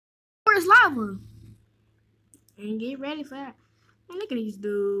where's lava? And get ready for that. Man, look at this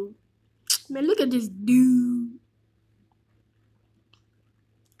dude. Man, look at this dude.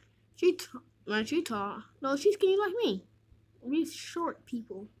 She tall. No, she's skinny like me. These short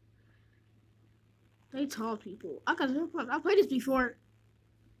people. They tall people. I played this before.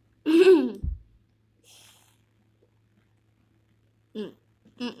 Finna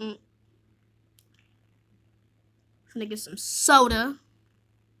get some soda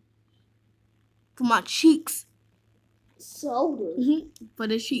for my cheeks. Soda? For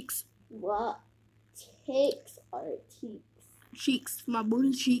the cheeks. What? Cheeks or cheeks? Cheeks. For my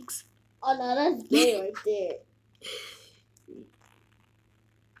booty cheeks. Oh no, that's gay right there.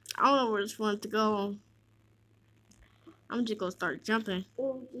 I don't know where this one to go. I'm just gonna start jumping.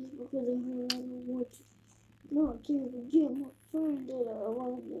 Oh, just because I heard I don't want to. No, I can't forget my friend that I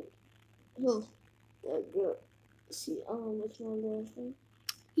wanted. No, that girl. She, what's my last name?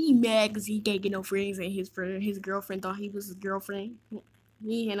 He mad because he can't get no friends, and his girlfriend thought he was his girlfriend.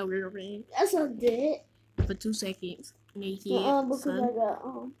 He ain't had no girlfriend. Yes, I did. For 2 seconds. And he Because son. I got,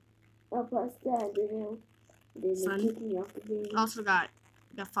 I pressed that, then they kicked me off the game. Also got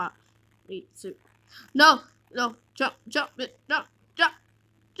 5. 8, 6. No, jump. You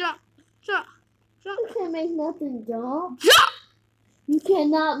can't make nothing jump. Jump! You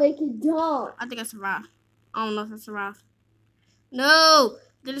cannot make it jump. I think I survived. I don't know if I survived. No,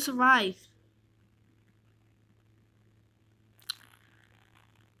 didn't survive.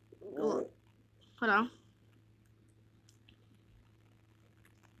 Oh, hold on.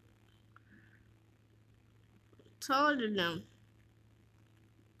 Taller than them.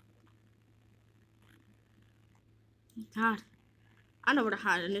 God, I know where to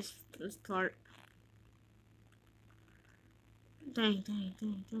hide in this part. Dang.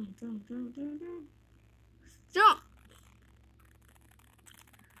 Jump!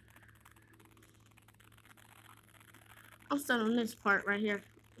 I'm stuck on this part right here.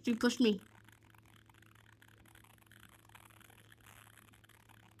 You push me.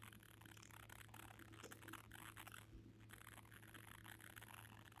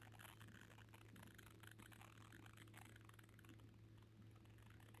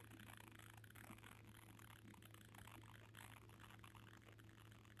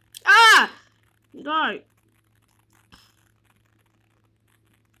 Ah! God.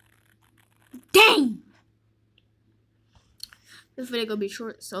 Dang! This video gonna be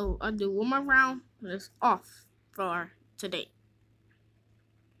short, so I'll do one more round and it's off for today.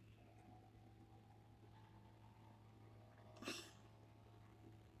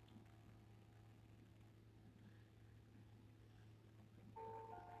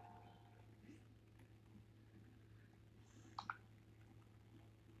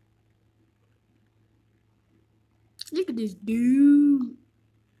 Look at this dude.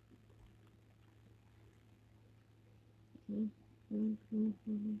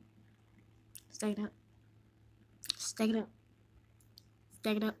 Stack it up. Stack it up.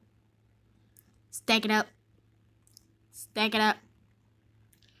 Stack it up. Stack it up. Stack it up.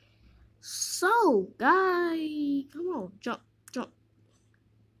 So, guy, come on, jump.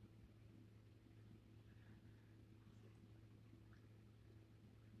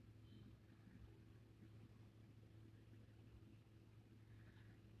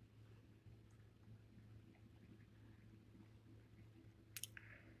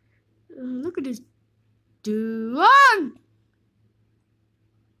 Look at this dude. Ah!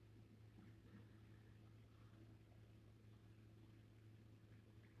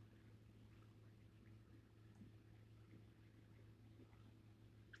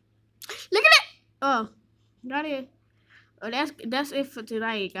 Look at it. Oh, got it. Oh, that's it for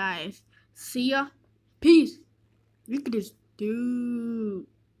today, guys. See ya. Peace. Look at this dude.